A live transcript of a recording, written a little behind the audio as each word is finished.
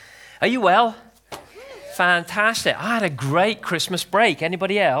Are you well? Fantastic. I had a great Christmas break.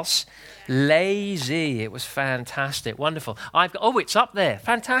 Anybody else? Lazy. It was fantastic. Wonderful. It's up there.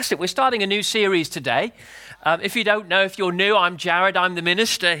 Fantastic. We're starting a new series today. If you don't know, if you're new, I'm Jarrod. I'm the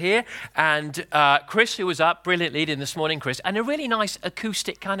minister here. And Chris, who was up, brilliant leading this morning, Chris. And a really nice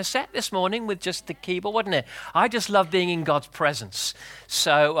acoustic kind of set this morning with just the keyboard, wasn't it? I just love being in God's presence.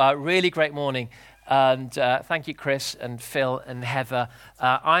 So really great morning. And thank you, Chris and Phil and Heather.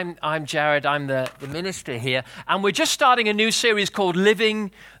 I'm Jarrod. I'm the minister here. And we're just starting a new series called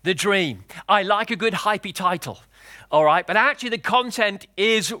Living the Dream. I like a good hypey title. All right, but actually the content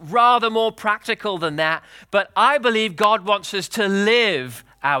is rather more practical than that. But I believe God wants us to live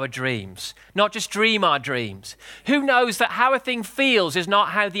our dreams, not just dream our dreams. Who knows that how a thing feels is not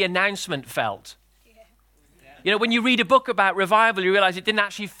how the announcement felt? You know, when you read a book about revival, you realize it didn't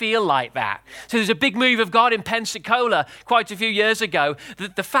actually feel like that. So there's a big move of God in Pensacola quite a few years ago.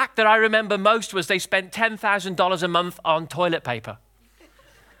 The fact that I remember most was they spent $10,000 a month on toilet paper.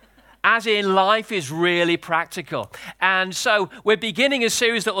 As in, life is really practical. And so we're beginning a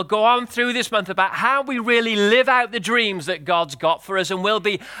series that will go on through this month about how we really live out the dreams that God's got for us. And we'll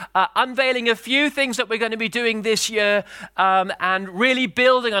be unveiling a few things that we're going to be doing this year and really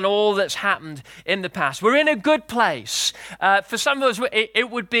building on all that's happened in the past. We're in a good place. For some of us, it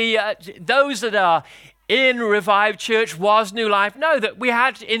would be those that are in Revived Church, was New Life, know that we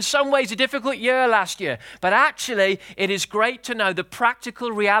had in some ways a difficult year last year. But actually, it is great to know the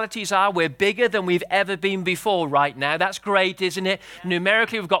practical realities are we're bigger than we've ever been before right now. That's great, isn't it? Yeah.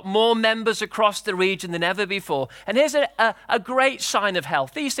 Numerically, we've got more members across the region than ever before. And here's a great sign of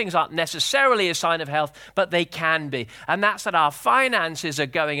health. These things aren't necessarily a sign of health, but they can be. And that's that our finances are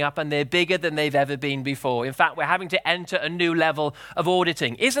going up and they're bigger than they've ever been before. In fact, we're having to enter a new level of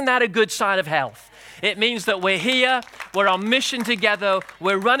auditing. Isn't that a good sign of health? It means that we're here, we're on mission together,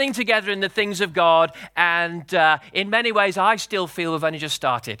 we're running together in the things of God, and in many ways, I still feel we've only just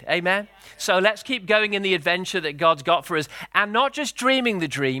started. Amen? So let's keep going in the adventure that God's got for us, and not just dreaming the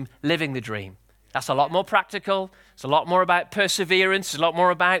dream, living the dream. That's a lot more practical. It's a lot more about perseverance. It's a lot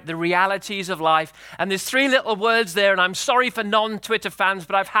more about the realities of life. And there's three little words there, and I'm sorry for non-Twitter fans,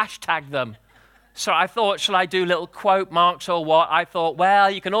 but I've hashtagged them. So I thought, shall I do little quote marks or what? I thought, well,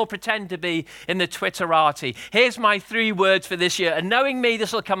 you can all pretend to be in the Twitterati. Here's my three words for this year. And knowing me,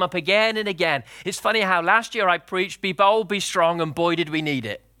 this will come up again and again. It's funny how last year I preached, be bold, be strong, and boy, did we need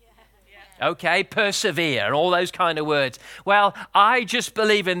it. Okay, persevere, and all those kind of words. Well, I just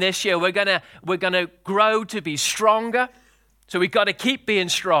believe in this year we're gonna grow to be stronger. So we've got to keep being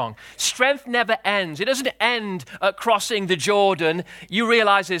strong. Strength never ends. It doesn't end at crossing the Jordan. You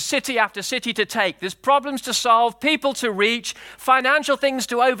realize there's city after city to take. There's problems to solve, people to reach, financial things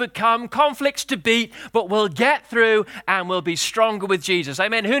to overcome, conflicts to beat, but we'll get through and we'll be stronger with Jesus.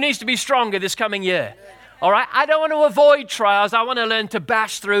 Amen. Who needs to be stronger this coming year? All right. I don't want to avoid trials. I want to learn to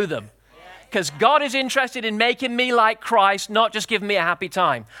bash through them. Because God is interested in making me like Christ, not just giving me a happy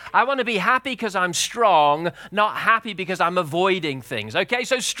time. I want to be happy because I'm strong, not happy because I'm avoiding things. Okay,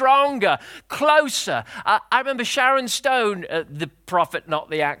 so stronger, closer. I remember Sharon Stone, the prophet, not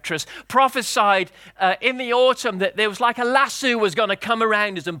the actress, prophesied in the autumn that there was like a lasso was going to come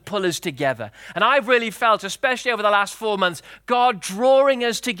around us and pull us together. And I've really felt, especially over the last 4 months, God drawing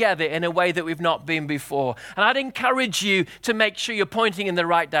us together in a way that we've not been before. And I'd encourage you to make sure you're pointing in the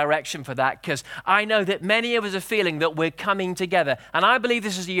right direction for that, because I know that many of us are feeling that we're coming together. And I believe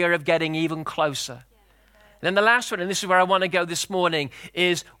this is a year of getting even closer. And then the last one, and this is where I want to go this morning,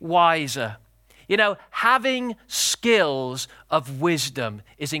 is wiser. You know, having skills of wisdom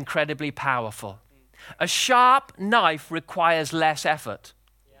is incredibly powerful. A sharp knife requires less effort.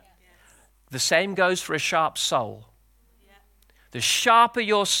 The same goes for a sharp soul. The sharper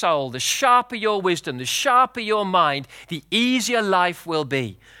your soul, the sharper your wisdom, the sharper your mind, the easier life will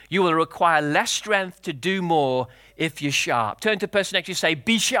be. You will require less strength to do more if you're sharp. Turn to the person next to you and say,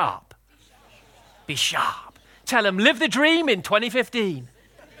 be sharp. Be sharp. Tell them, live the dream in 2015.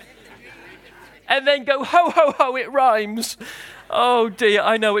 And then go, ho, ho, ho, it rhymes. Oh dear,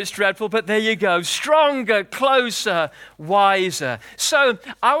 I know it's dreadful, but there you go. Stronger, closer, wiser. So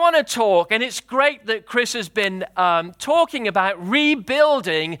I want to talk, and it's great that Chris has been talking about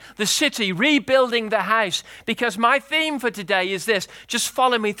rebuilding the city, rebuilding the house, because my theme for today is this. Just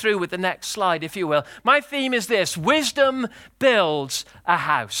follow me through with the next slide, if you will. My theme is this: wisdom builds a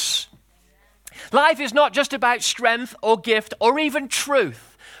house. Life is not just about strength or gift or even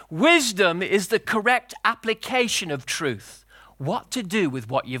truth. Wisdom is the correct application of truth. What to do with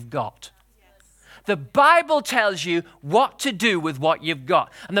what you've got. The Bible tells you what to do with what you've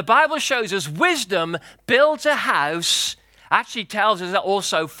got. And the Bible shows us wisdom builds a house actually tells us that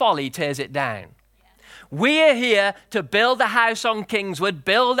also folly tears it down. We're here to build a house on Kingswood,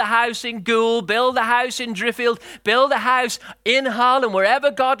 build a house in Goole, build a house in Driffield, build a house in Hull, and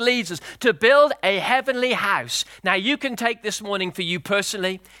wherever God leads us, to build a heavenly house. Now, you can take this morning for you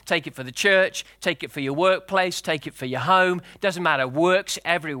personally, take it for the church, take it for your workplace, take it for your home. Doesn't matter, works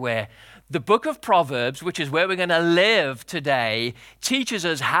everywhere. The book of Proverbs, which is where we're going to live today, teaches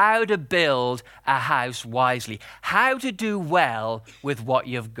us how to build a house wisely, how to do well with what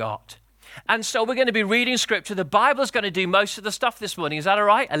you've got. And so we're going to be reading scripture. The Bible's going to do most of the stuff this morning. Is that all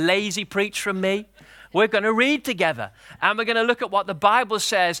right? A lazy preach from me? We're going to read together, and we're going to look at what the Bible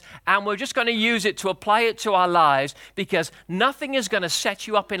says, and we're just going to use it to apply it to our lives, because nothing is going to set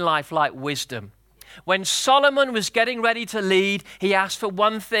you up in life like wisdom. When Solomon was getting ready to lead, he asked for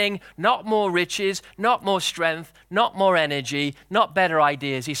one thing: not more riches, not more strength, not more energy, not better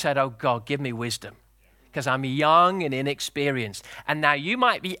ideas. He said, oh God, give me wisdom, because I'm young and inexperienced. And now you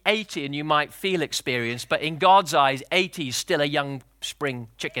might be 80 and you might feel experienced, but in God's eyes, 80 is still a young spring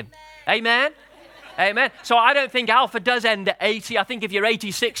chicken. Amen? Amen. So I don't think Alpha does end at 80. I think if you're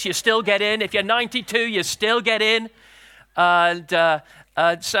 86, you still get in. If you're 92, you still get in. The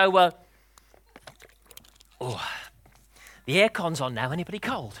aircon's on now. Anybody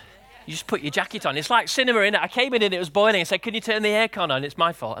cold? You just put your jacket on. It's like cinema, innit? I came in and it was boiling. I said, can you turn the aircon on? It's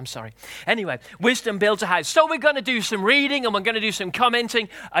my fault. I'm sorry. Anyway, wisdom builds a house. So we're going to do some reading and we're going to do some commenting.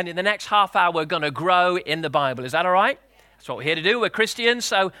 And in the next half hour, we're going to grow in the Bible. Is that all right? That's what we're here to do. We're Christians,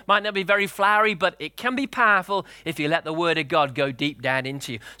 so might not be very flowery, but it can be powerful if you let the Word of God go deep down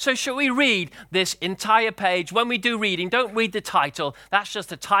into you. So shall we read this entire page? When we do reading, don't read the title. That's just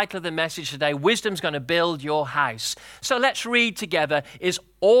the title of the message today. Wisdom's going to build your house. So let's read together.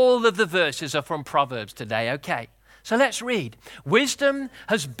 All of the verses are from Proverbs today, okay? So let's read. Wisdom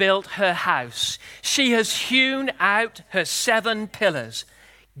has built her house. She has hewn out her 7 pillars.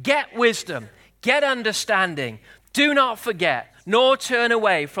 Get wisdom, get understanding. Do not forget, nor turn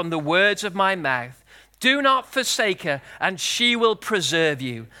away from the words of my mouth. Do not forsake her, and she will preserve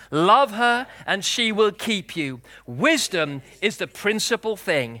you. Love her, and she will keep you. Wisdom is the principal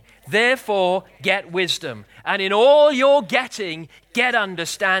thing. Therefore, get wisdom. And in all your getting, get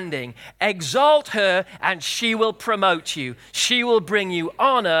understanding. Exalt her, and she will promote you. She will bring you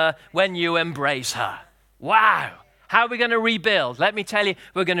honor when you embrace her. Wow. How are we going to rebuild? Let me tell you,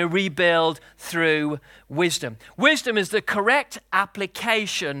 we're going to rebuild through wisdom. Wisdom is the correct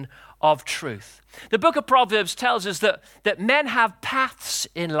application of truth. The book of Proverbs tells us that men have paths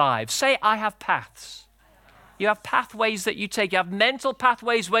in life. Say, I have paths. You have pathways that you take. You have mental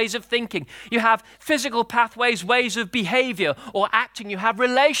pathways, ways of thinking. You have physical pathways, ways of behavior or acting. You have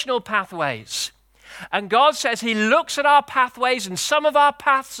relational pathways. And God says he looks at our pathways, and some of our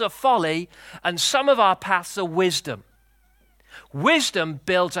paths are folly and some of our paths are wisdom. Wisdom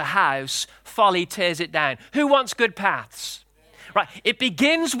builds a house, folly tears it down. Who wants good paths? Right, it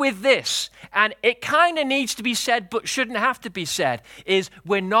begins with this, and it kind of needs to be said but shouldn't have to be said, is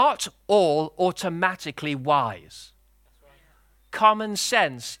we're not all automatically wise. Common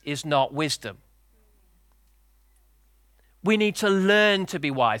sense is not wisdom. We need to learn to be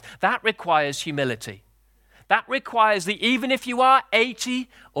wise. That requires humility. That requires that even if you are 80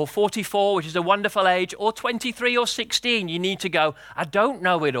 or 44, which is a wonderful age, or 23 or 16, you need to go, I don't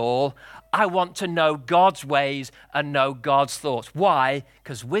know it all. I want to know God's ways and know God's thoughts. Why?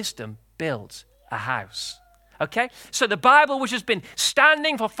 Because wisdom builds a house. Okay? So the Bible, which has been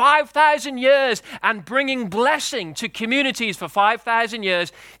standing for 5,000 years and bringing blessing to communities for 5,000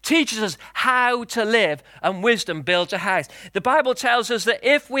 years, teaches us how to live, and wisdom builds a house. The Bible tells us that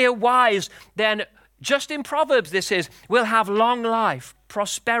if we are wise, then just in Proverbs this is, we'll have long life,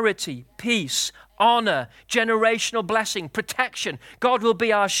 prosperity, peace, honor, generational blessing, protection. God will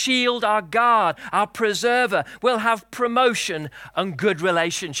be our shield, our guard, our preserver. We'll have promotion and good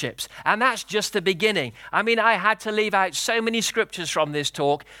relationships. And that's just the beginning. I mean, I had to leave out so many scriptures from this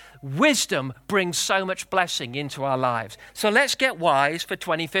talk. Wisdom brings so much blessing into our lives. So let's get wise for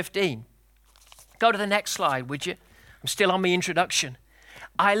 2015. Go to the next slide, would you? I'm still on my introduction.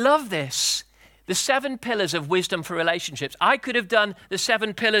 I love this. The 7 pillars of wisdom for relationships. I could have done the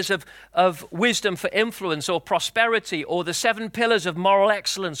 7 pillars of wisdom for influence or prosperity, or the 7 pillars of moral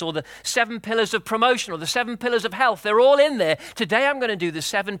excellence, or the 7 pillars of promotion, or the 7 pillars of health. They're all in there. Today I'm going to do the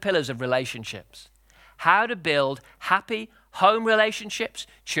 7 pillars of relationships. How to build happy home relationships,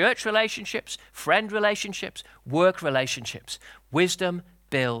 church relationships, friend relationships, work relationships. Wisdom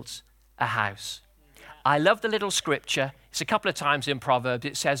builds a house. I love the little scripture. It's a couple of times in Proverbs.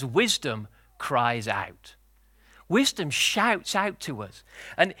 It says, wisdom cries out. Wisdom shouts out to us.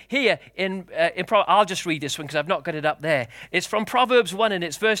 And here I'll just read this one because I've not got it up there. It's from Proverbs 1 and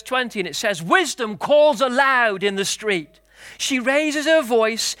it's verse 20 and it says, wisdom calls aloud in the street. She raises her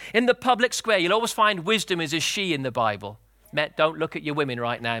voice in the public square. You'll always find wisdom is a she in the Bible. Men, don't look at your women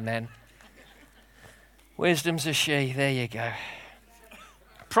right now, men. Wisdom's a she. There you go.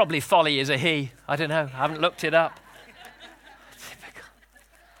 Probably folly is a he. I don't know. I haven't looked it up.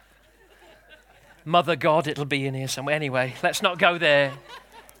 Mother God, it'll be in here somewhere. Anyway, let's not go there.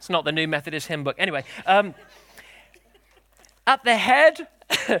 It's not the New Methodist hymn book. Anyway, at the head,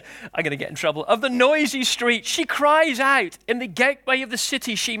 I'm going to get in trouble, of the noisy street, she cries out. In the gateway of the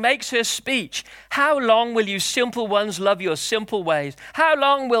city, she makes her speech. How long will you simple ones love your simple ways? How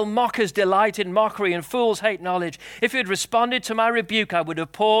long will mockers delight in mockery and fools hate knowledge? If you had responded to my rebuke, I would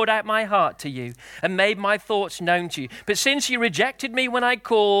have poured out my heart to you and made my thoughts known to you. But since you rejected me when I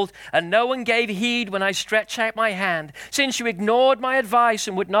called and no one gave heed when I stretched out my hand, since you ignored my advice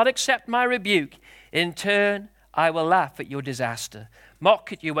and would not accept my rebuke, in turn, I will laugh at your disaster.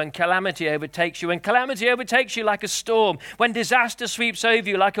 Mock at you when calamity overtakes you, when calamity overtakes you like a storm, when disaster sweeps over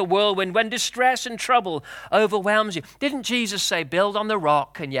you like a whirlwind, when distress and trouble overwhelms you. Didn't Jesus say, build on the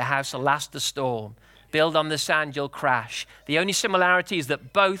rock and your house will last the storm? Build on the sand, you'll crash. The only similarity is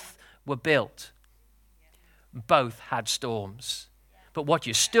that both were built. Both had storms. But what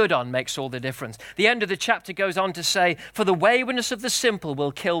you stood on makes all the difference. The end of the chapter goes on to say, for the waywardness of the simple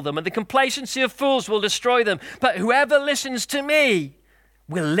will kill them, and the complacency of fools will destroy them. But whoever listens to me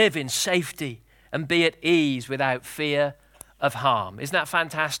will live in safety and be at ease without fear of harm. Isn't that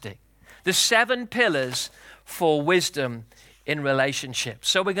fantastic? The 7 pillars for wisdom in relationships.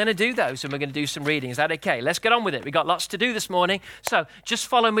 So we're going to do those and we're going to do some reading. Is that okay? Let's get on with it. We've got lots to do this morning. So just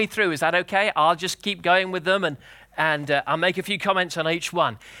follow me through. Is that okay? I'll just keep going with them and I'll make a few comments on each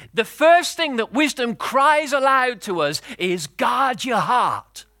one. The first thing that wisdom cries aloud to us is guard your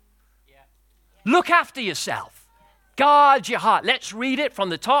heart. Look after yourself. Guard your heart. Let's read it from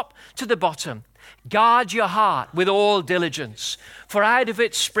the top to the bottom. Guard your heart with all diligence, for out of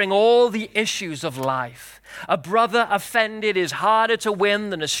it spring all the issues of life. A brother offended is harder to win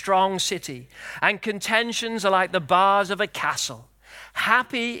than a strong city, and contentions are like the bars of a castle.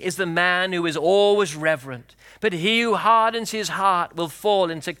 Happy is the man who is always reverent, but he who hardens his heart will fall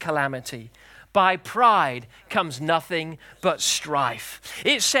into calamity. By pride comes nothing but strife.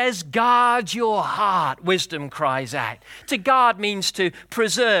 It says, guard your heart, wisdom cries out. To guard means to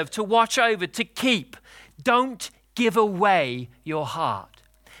preserve, to watch over, to keep. Don't give away your heart.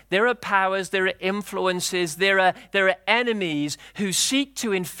 There are powers, there are influences, there are enemies who seek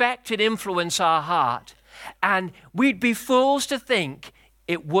to infect and influence our heart. And we'd be fools to think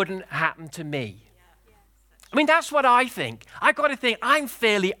it wouldn't happen to me. I mean, that's what I think. I've got to think I'm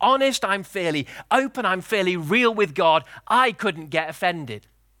fairly honest, I'm fairly open, I'm fairly real with God. I couldn't get offended.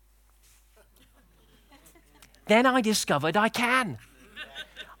 Then I discovered I can.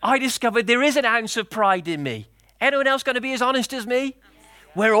 I discovered there is an ounce of pride in me. Anyone else going to be as honest as me?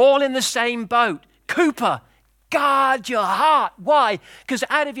 We're all in the same boat. Cooper, guard your heart. Why? Because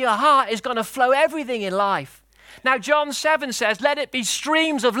out of your heart is going to flow everything in life. Now, John 7 says, let it be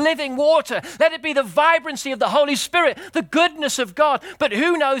streams of living water. Let it be the vibrancy of the Holy Spirit, the goodness of God. But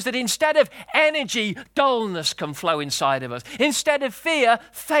who knows that instead of energy, dullness can flow inside of us. Instead of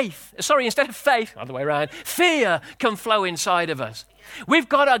faith, other way around, fear can flow inside of us. We've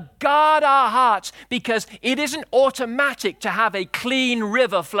got to guard our hearts because it isn't automatic to have a clean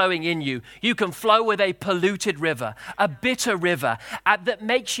river flowing in you. You can flow with a polluted river, a bitter river that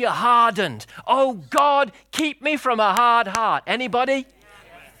makes you hardened. Oh God, keep me from a hard heart. Anybody?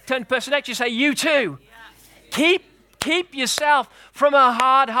 Turn to the person next to you, say, you too. Keep yourself from a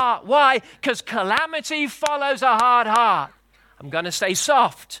hard heart. Why? Because calamity follows a hard heart. I'm going to stay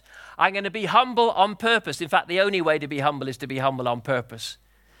soft. I'm going to be humble on purpose. In fact, the only way to be humble is to be humble on purpose.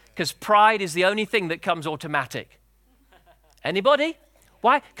 Because pride is the only thing that comes automatic. Anybody?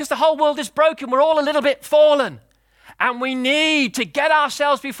 Why? Because the whole world is broken. We're all a little bit fallen. And we need to get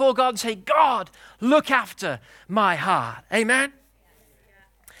ourselves before God and say, God, look after my heart. Amen?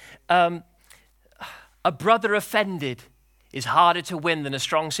 A brother offended is harder to win than a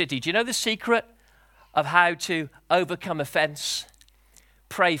strong city. Do you know the secret of how to overcome offense?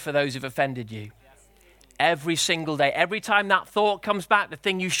 Pray for those who've offended you. Every single day. Every time that thought comes back, the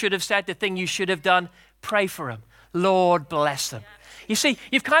thing you should have said, the thing you should have done, pray for them. Lord, bless them. You see,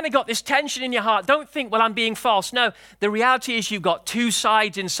 you've kind of got this tension in your heart. Don't think, well, I'm being false. No, the reality is you've got two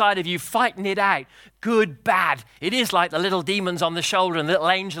sides inside of you fighting it out. Good, bad. It is like the little demons on the shoulder and the little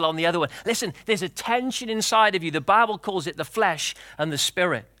angel on the other one. Listen, there's a tension inside of you. The Bible calls it the flesh and the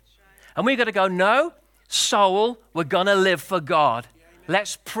spirit. And we've got to go, no, soul, we're going to live for God.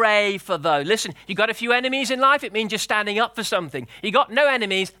 Let's pray for those. Listen, you got a few enemies in life, it means you're standing up for something. You got no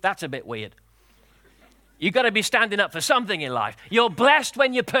enemies, that's a bit weird. You've got to be standing up for something in life. You're blessed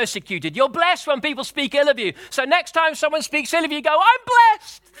when you're persecuted. You're blessed when people speak ill of you. So next time someone speaks ill of you, go, I'm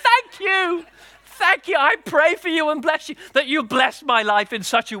blessed. Thank you. Thank you. I pray for you and bless you that you bless my life in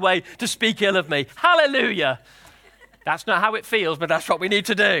such a way to speak ill of me. Hallelujah. That's not how it feels, but that's what we need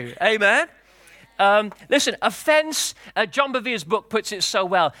to do. Amen. Listen, offense, John Bevere's book puts it so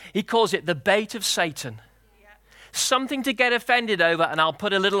well. He calls it the bait of Satan. Something to get offended over, and I'll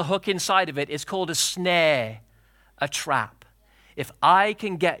put a little hook inside of it. It's called a snare, a trap. If I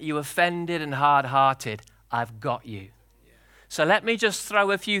can get you offended and hard-hearted, I've got you. Yeah. So let me just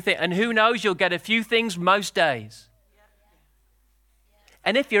throw a few things. And who knows, you'll get a few things most days.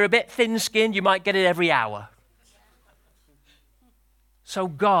 And if you're a bit thin-skinned, you might get it every hour. So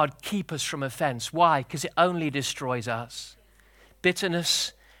God, keep us from offense. Why? Because it only destroys us.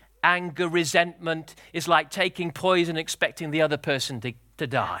 Bitterness, anger, resentment is like taking poison expecting the other person to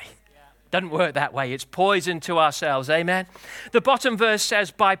die. Doesn't work that way. It's poison to ourselves. Amen. The bottom verse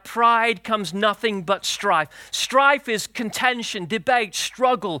says, by pride comes nothing but strife. Strife is contention, debate,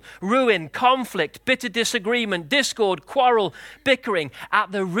 struggle, ruin, conflict, bitter disagreement, discord, quarrel, bickering.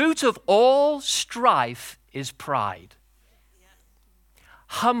 At the root of all strife is pride.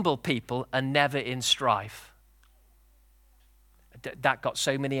 Humble people are never in strife. That got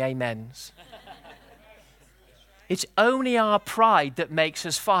so many amens. It's only our pride that makes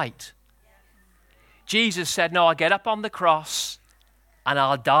us fight. Jesus said, no, I'll get up on the cross and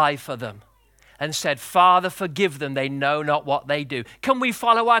I'll die for them. And said, Father, forgive them. They know not what they do. Can we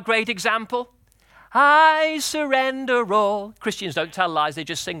follow our great example? I surrender all. Christians don't tell lies, they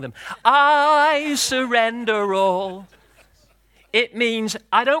just sing them. I surrender all. It means,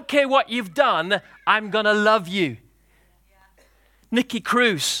 I don't care what you've done, I'm going to love you. Nicky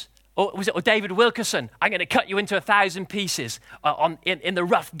Cruz, or David Wilkerson, I'm going to cut you into 1,000 pieces in the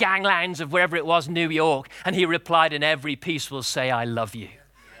rough ganglands of wherever it was, New York. And he replied, and every piece will say, I love you.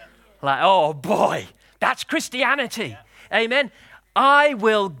 Like, oh boy, that's Christianity. Amen. I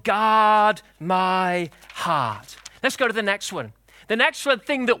will guard my heart. Let's go to the next one. The next one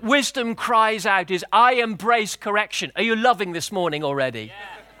thing that wisdom cries out is, I embrace correction. Are you loving this morning already?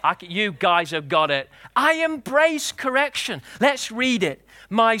 Yeah. You guys have got it. I embrace correction. Let's read it.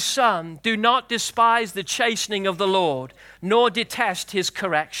 My son, do not despise the chastening of the Lord, nor detest his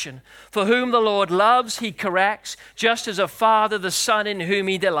correction. For whom the Lord loves, he corrects, just as a father the son in whom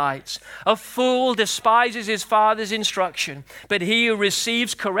he delights. A fool despises his father's instruction, but he who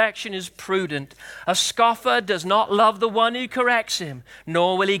receives correction is prudent. A scoffer does not love the one who corrects him,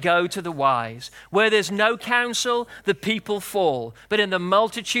 nor will he go to the wise. Where there's no counsel, the people fall, but in the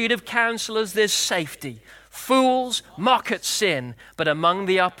multitude of counselors there's safety. Fools mock at sin, but among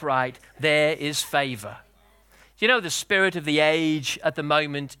the upright there is favor. You know, the spirit of the age at the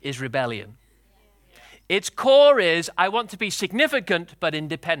moment is rebellion. Its core is, I want to be significant but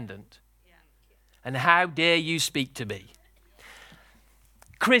independent. And how dare you speak to me?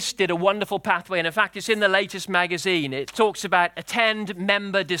 Chris did a wonderful pathway, and in fact, it's in the latest magazine. It talks about attend,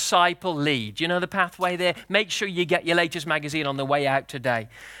 member, disciple, lead. You know the pathway there? Make sure you get your latest magazine on the way out today.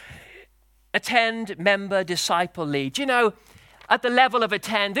 Attend, member, disciple, lead. You know, at the level of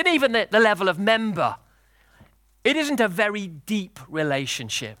attend, and even the level of member, it isn't a very deep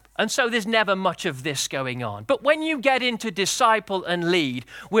relationship. And so there's never much of this going on. But when you get into disciple and lead,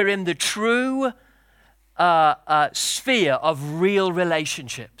 we're in the true sphere of real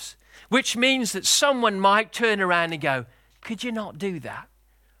relationships, which means that someone might turn around and go, could you not do that?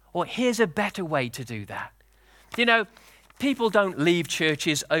 Or here's a better way to do that. You know, people don't leave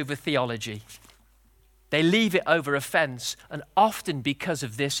churches over theology. They leave it over offense, and often because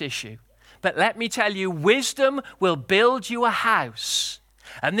of this issue. But let me tell you, wisdom will build you a house.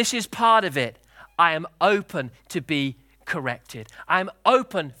 And this is part of it. I am open to be corrected. I'm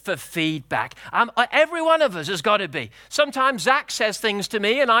open for feedback. Every one of us has got to be. Sometimes Zach says things to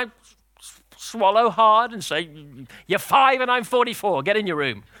me, and I swallow hard and say, you're 5 and I'm 44. Get in your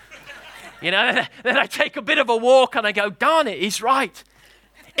room. You know, then I take a bit of a walk and I go, darn it, he's right.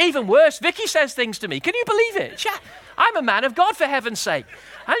 Even worse, Vicky says things to me. Can you believe it? I'm a man of God, for heaven's sake.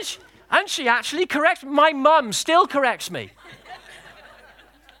 And she actually corrects me. My mum still corrects me.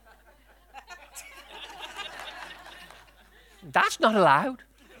 That's not allowed.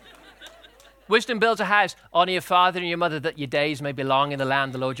 Wisdom builds a house. Honor your father and your mother, that your days may be long in the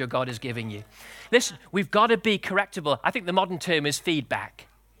land the Lord your God is giving you. Listen, we've got to be correctable. I think the modern term is feedback.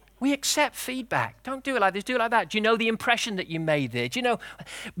 We accept feedback. Don't do it like this, do it like that. Do you know the impression that you made there? Do you know,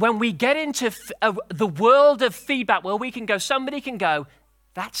 when we get into the world of feedback where somebody can go,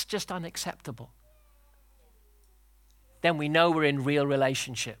 that's just unacceptable. Then we know we're in real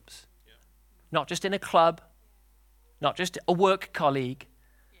relationships. Yeah. Not just in a club, not just a work colleague,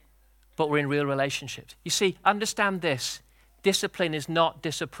 but we're in real relationships. You see, understand this. Discipline is not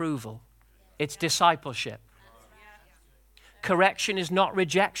disapproval. It's discipleship. Correction is not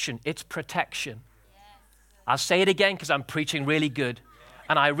rejection, it's protection. I'll say it again because I'm preaching really good.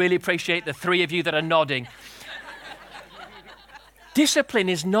 And I really appreciate the three of you that are nodding. Discipline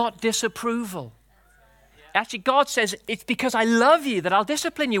is not disapproval. Actually, God says, it's because I love you that I'll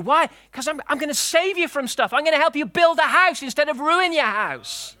discipline you. Why? Because I'm going to save you from stuff. I'm going to help you build a house instead of ruin your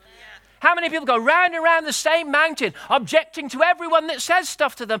house. How many people go round and round the same mountain, objecting to everyone that says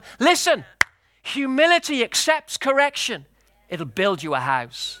stuff to them? Listen, humility accepts correction. It'll build you a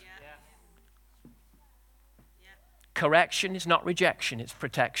house. Correction is not rejection, it's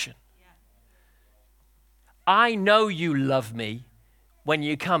protection. I know you love me when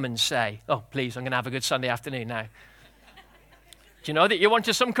you come and say, oh, please, I'm going to have a good Sunday afternoon now. Do you know that you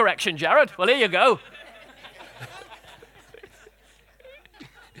wanted some correction, Jarrod? Well, here you go.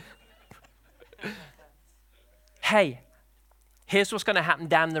 Hey, here's what's going to happen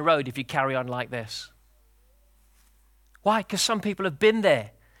down the road if you carry on like this. Why? Because some people have been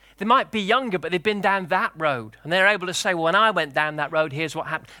there. They might be younger, but they've been down that road. And they're able to say, well, when I went down that road, here's what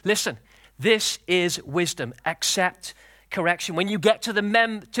happened. Listen, this is wisdom. Accept correction. When you get to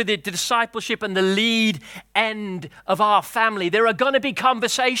the discipleship and the lead end of our family, there are going to be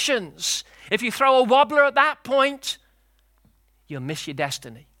conversations. If you throw a wobbler at that point, you'll miss your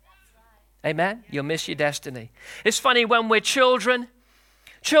destiny. Amen? You'll miss your destiny. It's funny when we're children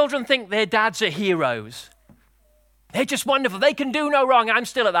think their dads are heroes. They're just wonderful. They can do no wrong. I'm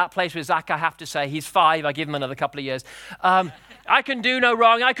still at that place with Zach, I have to say. He's 5. I give him another couple of years. I can do no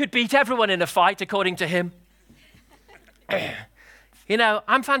wrong. I could beat everyone in a fight, according to him. You know,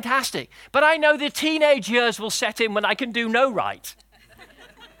 I'm fantastic. But I know the teenage years will set in when I can do no right.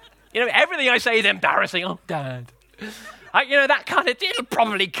 You know, everything I say is embarrassing. Oh, Dad. That kind of, it'll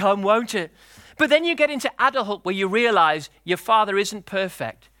probably come, won't it? But then you get into adulthood where you realize your father isn't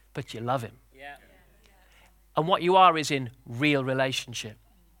perfect, but you love him. Yeah. And what you are is in real relationship.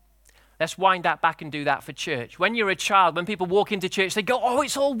 Let's wind that back and do that for church. When you're a child, when people walk into church, they go, oh,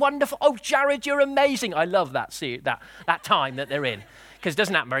 it's all wonderful. Oh, Jarrod, you're amazing. I love that time that they're in, because it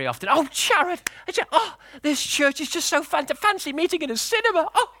doesn't happen very often. Oh, Jarrod, this church is just so fancy meeting in a cinema.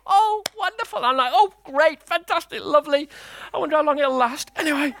 Oh, wonderful. I'm like, oh, great, fantastic, lovely. I wonder how long it'll last.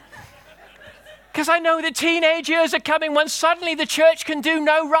 Anyway, because I know the teenage years are coming when suddenly the church can do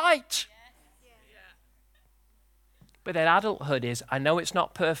no right. But then adulthood is, I know it's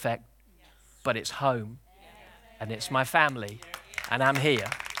not perfect, but it's home, and it's my family, and I'm here.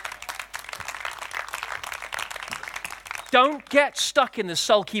 Don't get stuck in the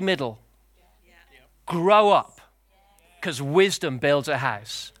sulky middle. Grow up, because wisdom builds a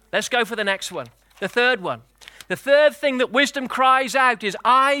house. Let's go for the next one, the third one. The third thing that wisdom cries out is,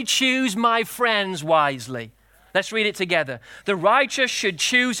 I choose my friends wisely. Let's read it together. The righteous should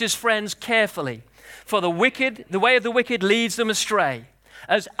choose his friends carefully, for the way of the wicked leads them astray.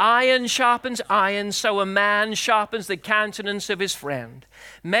 As iron sharpens iron, so a man sharpens the countenance of his friend.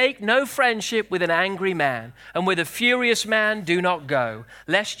 Make no friendship with an angry man, and with a furious man do not go,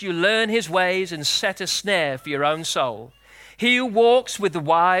 lest you learn his ways and set a snare for your own soul. He who walks with the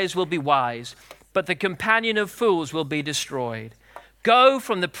wise will be wise, but the companion of fools will be destroyed. Go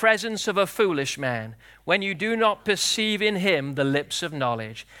from the presence of a foolish man, when you do not perceive in him the lips of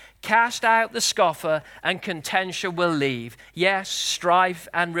knowledge. Cast out the scoffer, and contention will leave. Yes, strife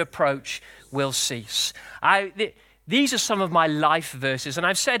and reproach will cease. These are some of my life verses, and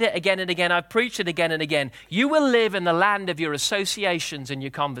I've said it again and again. I've preached it again and again. You will live in the land of your associations and your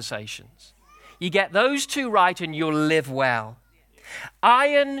conversations. You get those two right, and you'll live well.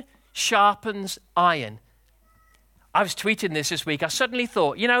 Iron sharpens iron. I was tweeting this week. I suddenly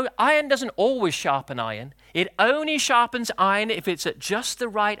thought, iron doesn't always sharpen iron. It only sharpens iron if it's at just the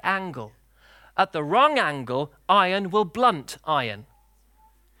right angle. At the wrong angle, iron will blunt iron.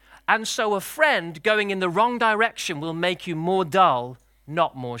 And so a friend going in the wrong direction will make you more dull,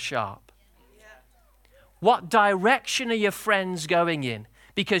 not more sharp. What direction are your friends going in?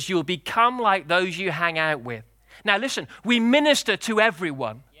 Because you'll become like those you hang out with. Now listen, we minister to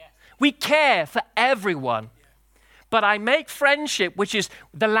everyone. We care for everyone. But I make friendship, which is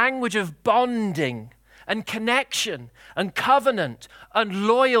the language of bonding and connection and covenant and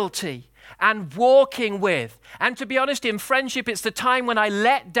loyalty and walking with. And to be honest, in friendship, it's the time when I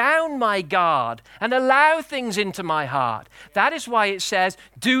let down my guard and allow things into my heart. That is why it says,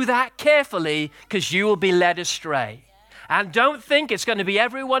 do that carefully, because you will be led astray. And don't think it's going to be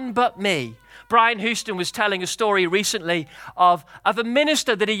everyone but me. Brian Houston was telling a story recently of a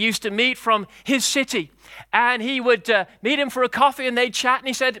minister that he used to meet from his city. And he would meet him for a coffee and they'd chat. And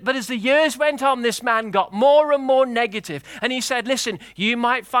he said, but as the years went on, this man got more and more negative. And he said, listen, you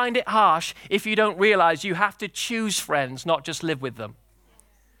might find it harsh if you don't realize you have to choose friends, not just live with them.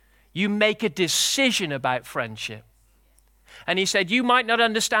 You make a decision about friendship. And he said, you might not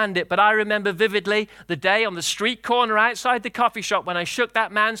understand it, but I remember vividly the day on the street corner outside the coffee shop when I shook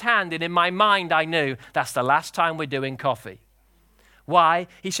that man's hand, and in my mind I knew that's the last time we're doing coffee. Why?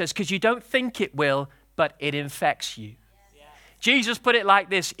 He says, because you don't think it will, but it infects you. Yeah. Jesus put it like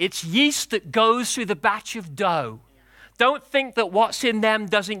this, it's yeast that goes through the batch of dough. Don't think that what's in them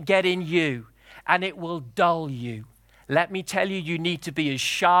doesn't get in you, and it will dull you. Let me tell you, you need to be as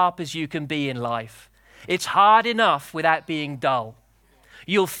sharp as you can be in life. It's hard enough without being dull.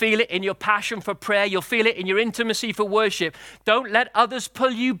 You'll feel it in your passion for prayer. You'll feel it in your intimacy for worship. Don't let others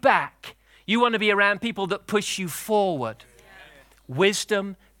pull you back. You want to be around people that push you forward.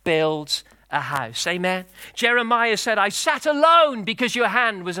 Wisdom builds a house. Amen. Jeremiah said, I sat alone because your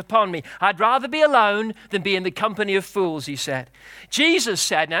hand was upon me. I'd rather be alone than be in the company of fools, he said. Jesus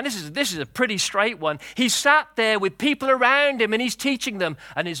said, now this is a pretty straight one. He sat there with people around him and he's teaching them.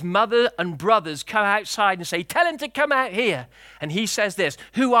 And his mother and brothers come outside and say, tell him to come out here. And he says this,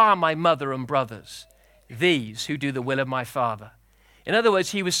 who are my mother and brothers? These who do the will of my Father. In other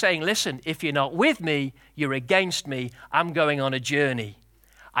words, he was saying, listen, if you're not with me, you're against me. I'm going on a journey.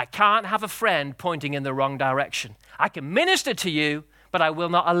 I can't have a friend pointing in the wrong direction. I can minister to you, but I will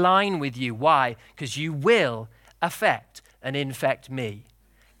not align with you. Why? Because you will affect and infect me.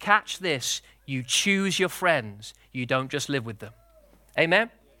 Catch this. You choose your friends. You don't just live with them. Amen?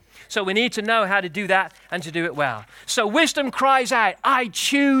 So we need to know how to do that and to do it well. So wisdom cries out, I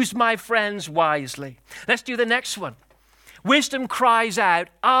choose my friends wisely. Let's do the next one. Wisdom cries out,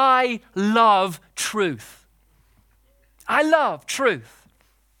 I love truth. I love truth.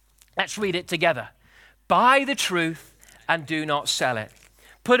 Let's read it together. Buy the truth and do not sell it.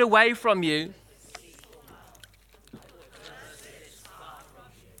 Put away from you.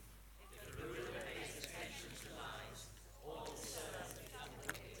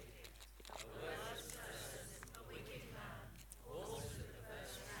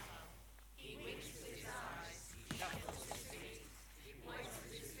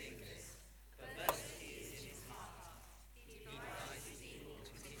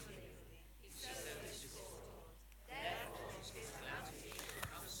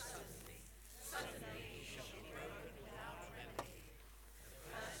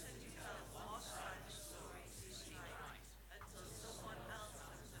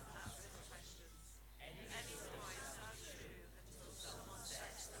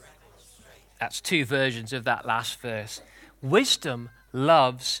 That's two versions of that last verse. Wisdom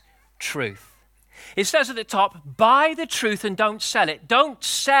loves truth. It says at the top, buy the truth and don't sell it. Don't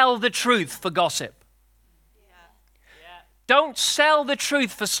sell the truth for gossip. Don't sell the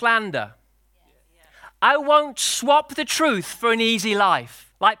truth for slander. I won't swap the truth for an easy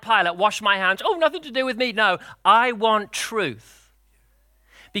life. Like Pilate, wash my hands. Oh, nothing to do with me. No, I want truth.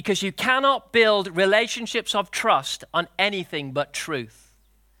 Because you cannot build relationships of trust on anything but truth.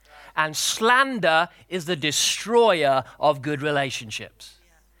 And slander is the destroyer of good relationships.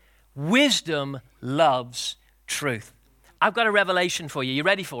 Wisdom loves truth. I've got a revelation for you. You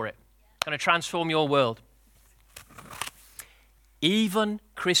ready for it? It's going to transform your world. Even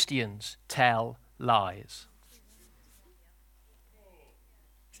Christians tell lies.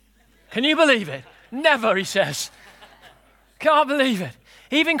 Can you believe it? Never, he says. Can't believe it.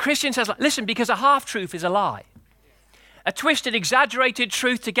 Even Christians says, listen, because a half-truth is a lie. A twisted, exaggerated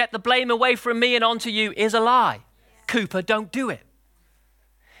truth to get the blame away from me and onto you is a lie. Cooper, don't do it.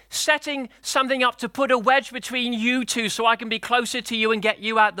 Setting something up to put a wedge between you two so I can be closer to you and get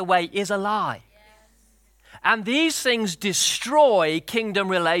you out the way is a lie. And these things destroy kingdom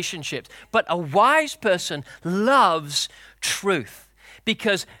relationships. But a wise person loves truth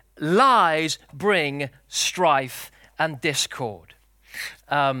because lies bring strife and discord.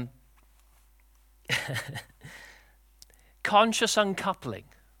 Conscious uncoupling.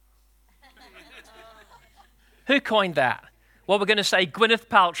 Who coined that? Well, we're going to say Gwyneth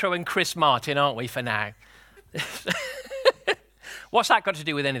Paltrow and Chris Martin, aren't we, for now? What's that got to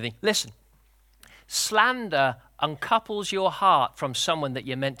do with anything? Listen, slander uncouples your heart from someone that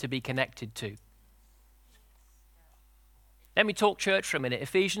you're meant to be connected to. Let me talk church for a minute.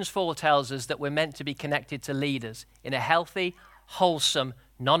 Ephesians 4 tells us that we're meant to be connected to leaders in a healthy, wholesome,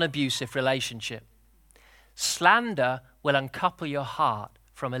 non-abusive relationship. Slander will uncouple your heart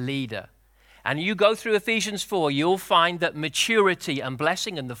from a leader. And you go through Ephesians 4, you'll find that maturity and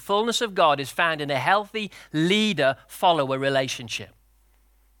blessing and the fullness of God is found in a healthy leader-follower relationship.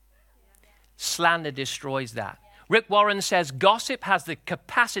 Slander destroys that. Rick Warren says gossip has the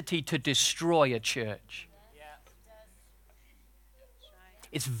capacity to destroy a church.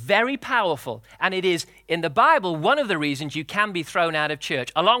 It's very powerful, and it is, in the Bible, one of the reasons you can be thrown out of church.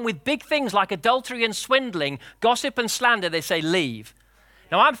 Along with big things like adultery and swindling, gossip and slander, they say leave.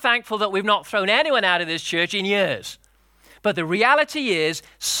 Now, I'm thankful that we've not thrown anyone out of this church in years. But the reality is,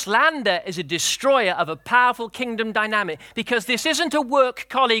 slander is a destroyer of a powerful kingdom dynamic, because this isn't a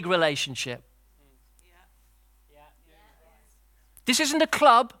work-colleague relationship. This isn't a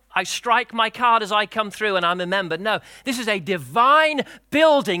club. I strike my card as I come through and I'm a member. No, this is a divine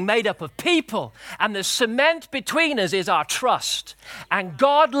building made up of people. And the cement between us is our trust. And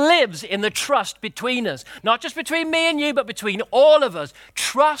God lives in the trust between us. Not just between me and you, but between all of us.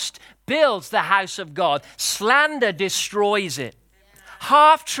 Trust builds the house of God. Slander destroys it.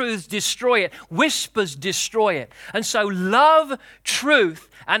 Half-truths destroy it. Whispers destroy it. And so love truth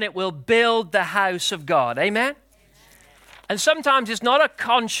and it will build the house of God. Amen? And sometimes it's not a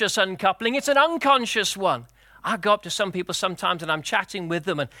conscious uncoupling, it's an unconscious one. I go up to some people sometimes and I'm chatting with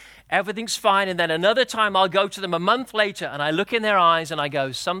them and everything's fine. And then another time I'll go to them a month later and I look in their eyes and I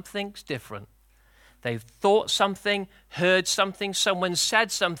go, something's different. They've thought something, heard something, someone said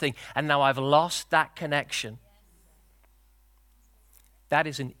something, and now I've lost that connection. That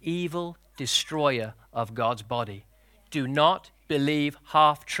is an evil destroyer of God's body. Do not believe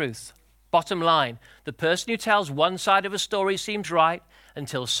half-truths. Bottom line, the person who tells one side of a story seems right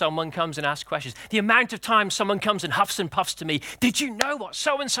until someone comes and asks questions. The amount of time someone comes and huffs and puffs to me, did you know what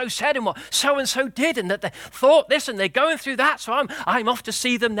so-and-so said and what so-and-so did and that they thought this and they're going through that, so I'm off to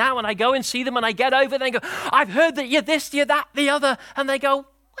see them now, and I go and see them and I get over and they go, I've heard that you're this, you're that, the other, and they go, well,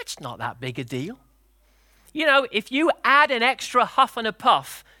 it's not that big a deal. You know, if you add an extra huff and a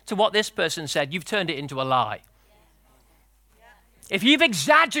puff to what this person said, you've turned it into a lie. If you've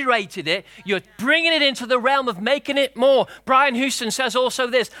exaggerated it, you're bringing it into the realm of making it more. Brian Houston says also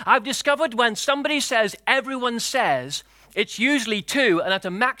this, I've discovered when somebody says, everyone says, it's usually 2 and at a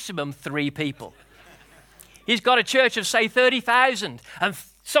maximum 3 people. He's got a church of, say, 30,000, and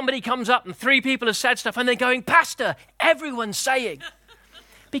somebody comes up and 3 people have said stuff, and they're going, Pastor, everyone's saying.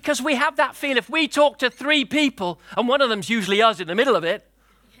 Because we have that feel, if we talk to 3 people, and one of them's usually us in the middle of it,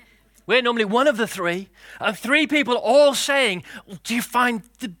 we're normally one of the 3, and 3 people all saying, do you find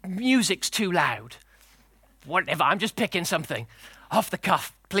the music's too loud? Whatever, I'm just picking something off the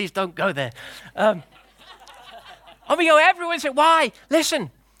cuff. Please don't go there. And we go, everyone said, why?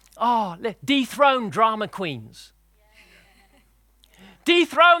 Listen, dethrone drama queens.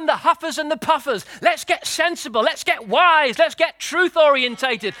 Dethrone the huffers and the puffers. Let's get sensible. Let's get wise. Let's get truth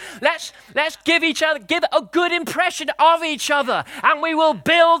orientated. Let's give a good impression of each other, and we will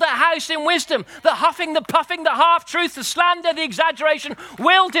build a house in wisdom. The huffing, the puffing, the half-truth, the slander, the exaggeration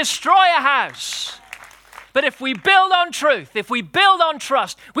will destroy a house. But if we build on truth, if we build on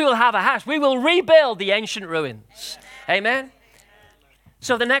trust, we will have a house. We will rebuild the ancient ruins. Amen?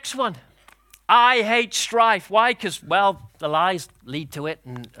 So the next one. I hate strife. Why? Because, well, the lies lead to it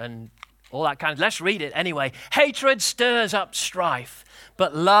and all that kind of... Let's read it anyway. Hatred stirs up strife,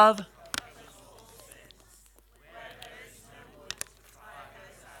 but love...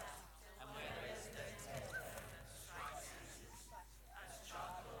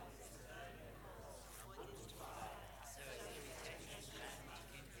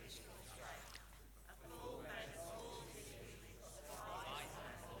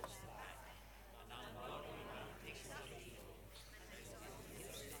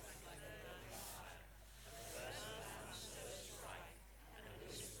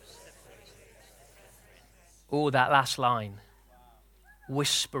 Oh, that last line.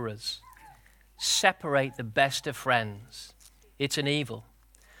 Whisperers. Separate the best of friends. It's an evil.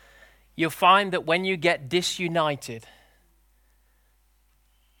 You'll find that when you get disunited,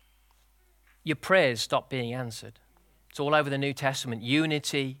 your prayers stop being answered. It's all over the New Testament.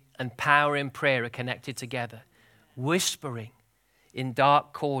 Unity and power in prayer are connected together. Whispering in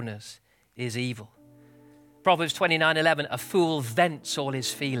dark corners is evil. Proverbs 29:11, a fool vents all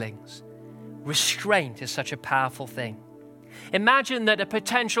his feelings. Restraint is such a powerful thing. Imagine that a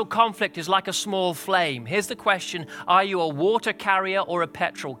potential conflict is like a small flame. Here's the question, are you a water carrier or a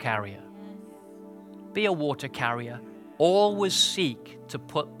petrol carrier? Be a water carrier. Always seek to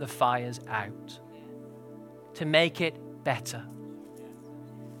put the fires out, to make it better.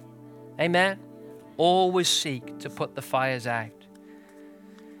 Amen? Always seek to put the fires out.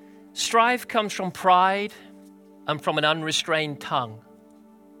 Strife comes from pride and from an unrestrained tongue.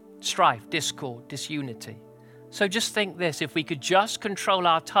 Strife, discord, disunity. So just think this, if we could just control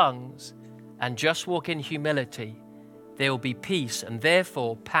our tongues and just walk in humility, there will be peace and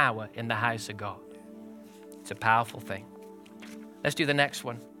therefore power in the house of God. It's a powerful thing. Let's do the next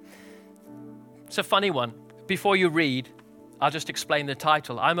one. It's a funny one. Before you read, I'll just explain the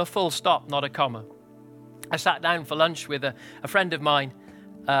title. I'm a full stop, not a comma. I sat down for lunch with a friend of mine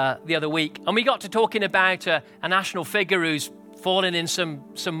the other week, and we got to talking about a national figure who's fallen in some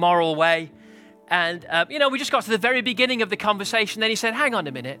moral way. And, we just got to the very beginning of the conversation. Then he said, hang on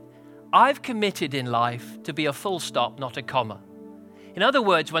a minute. I've committed in life to be a full stop, not a comma. In other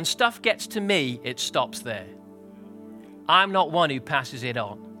words, when stuff gets to me, it stops there. I'm not one who passes it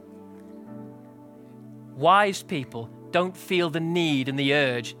on. Wise people don't feel the need and the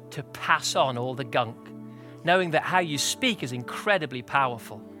urge to pass on all the gunk, knowing that how you speak is incredibly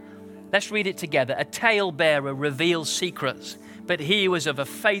powerful. Let's read it together. A talebearer reveals secrets, but he who is of a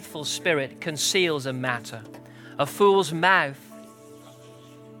faithful spirit conceals a matter. A fool's mouth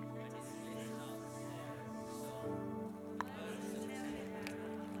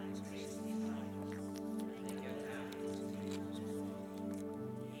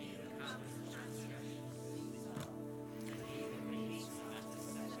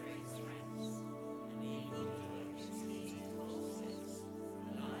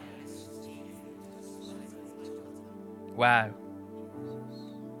Wow.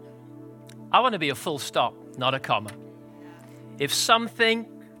 I want to be a full stop, not a comma. If something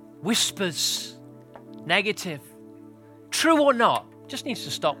whispers negative, true or not, just needs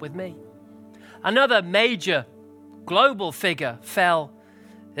to stop with me. Another major global figure fell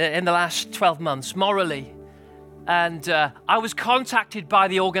in the last 12 months morally. And I was contacted by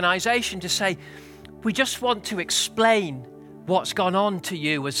the organization to say, we just want to explain what's gone on to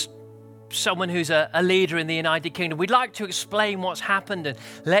you as someone who's a leader in the United Kingdom. We'd like to explain what's happened and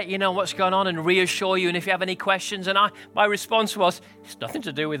let you know what's going on and reassure you. And if you have any questions, and my response was, it's nothing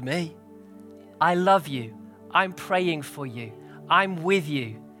to do with me. I love you. I'm praying for you. I'm with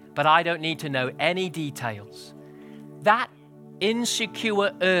you, but I don't need to know any details. That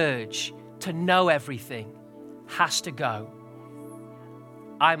insecure urge to know everything has to go.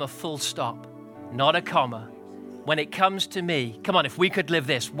 I'm a full stop, not a comma. When it comes to me, come on, if we could live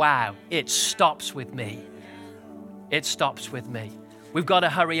this, wow, it stops with me. It stops with me. We've got to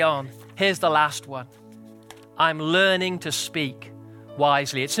hurry on. Here's the last one. I'm learning to speak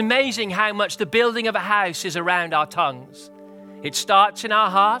wisely. It's amazing how much the building of a house is around our tongues. It starts in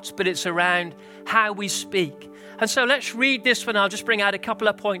our hearts, but it's around how we speak. And so let's read this one. I'll just bring out a couple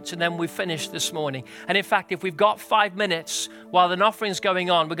of points and then we finish this morning. And in fact, if we've got 5 minutes while an offering's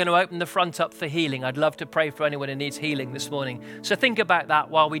going on, we're going to open the front up for healing. I'd love to pray for anyone who needs healing this morning. So think about that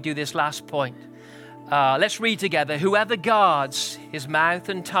while we do this last point. Let's read together. Whoever guards his mouth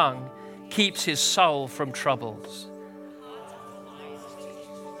and tongue keeps his soul from troubles.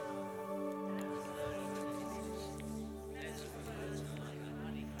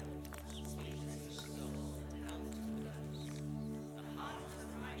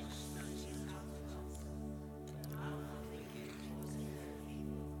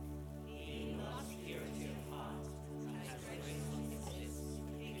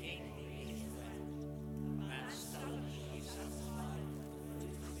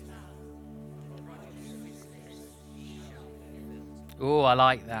 Oh, I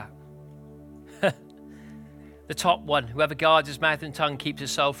like that. The top one, whoever guards his mouth and tongue keeps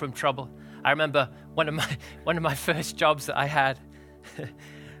his soul from trouble. I remember one of my first jobs that I had.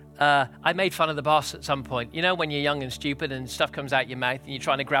 I made fun of the boss at some point. You know, when you're young and stupid and stuff comes out your mouth and you're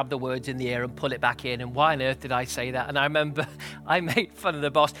trying to grab the words in the air and pull it back in. And why on earth did I say that? And I remember I made fun of the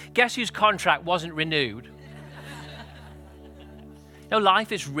boss. Guess whose contract wasn't renewed? You know,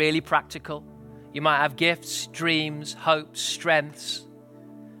 life is really practical. You might have gifts, dreams, hopes, strengths,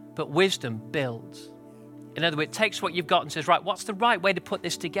 but wisdom builds. In other words, it takes what you've got and says, right, what's the right way to put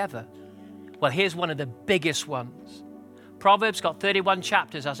this together? Well, here's one of the biggest ones. Proverbs got 31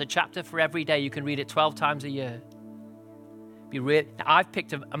 chapters. That's a chapter for every day. You can read it 12 times a year. I've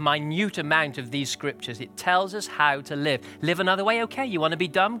picked a minute amount of these scriptures. It tells us how to live. Live another way, okay. You want to be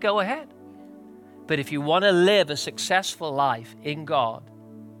dumb? Go ahead. But if you want to live a successful life in God,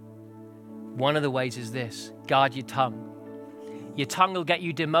 one of the ways is this: guard your tongue. Your tongue will get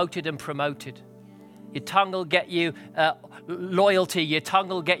you demoted and promoted. Your tongue will get you loyalty. Your tongue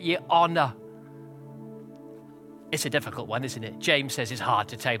will get you honor. It's a difficult one, isn't it? James says it's hard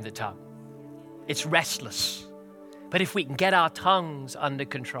to tame the tongue. It's restless. But if we can get our tongues under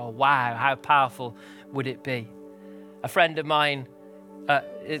control, wow, how powerful would it be? A friend of mine,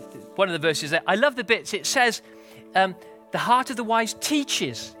 one of the verses there, I love the bits. It says, the heart of the wise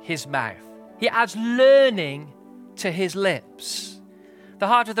teaches his mouth. He adds learning to his lips. The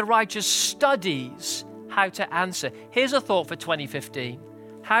heart of the righteous studies how to answer. Here's a thought for 2015.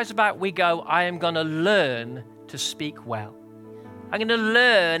 How's about we go, I am going to learn to speak well. I'm going to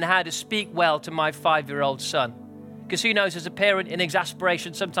learn how to speak well to my 5-year-old son. Because who knows, as a parent in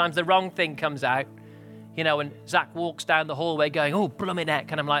exasperation, sometimes the wrong thing comes out. You know, and Zach walks down the hallway going, oh, blummin'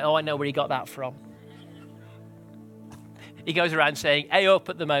 heck. And I'm like, oh, I know where he got that from. He goes around saying, A up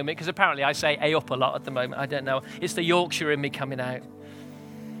at the moment, because apparently I say A up a lot at the moment. I don't know. It's the Yorkshire in me coming out.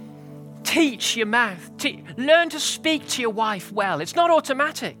 Teach your mouth. Learn to speak to your wife well. It's not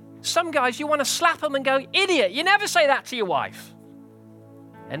automatic. Some guys, you want to slap them and go, idiot, you never say that to your wife.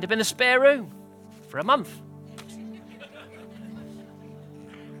 End up in a spare room for a month.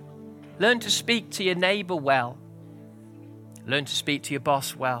 Learn to speak to your neighbor well. Learn to speak to your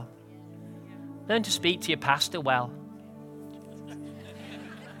boss well. Learn to speak to your pastor well.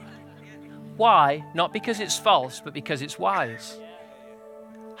 Why? Not because it's false, but because it's wise.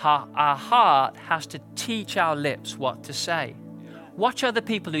 Our heart has to teach our lips what to say. Watch other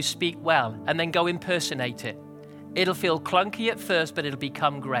people who speak well and then go impersonate it. It'll feel clunky at first, but it'll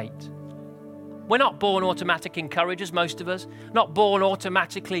become great. We're not born automatic encouragers, most of us. Not born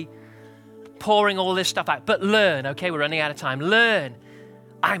automatically pouring all this stuff out. But learn, okay, we're running out of time. Learn.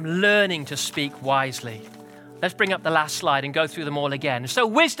 I'm learning to speak wisely. Let's bring up the last slide and go through them all again. So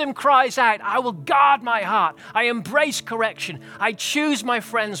wisdom cries out, I will guard my heart. I embrace correction. I choose my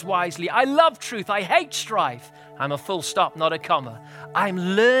friends wisely. I love truth. I hate strife. I'm a full stop, not a comma. I'm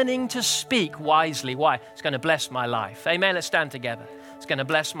learning to speak wisely. Why? It's going to bless my life. Amen. Let's stand together. It's going to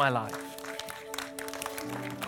bless my life.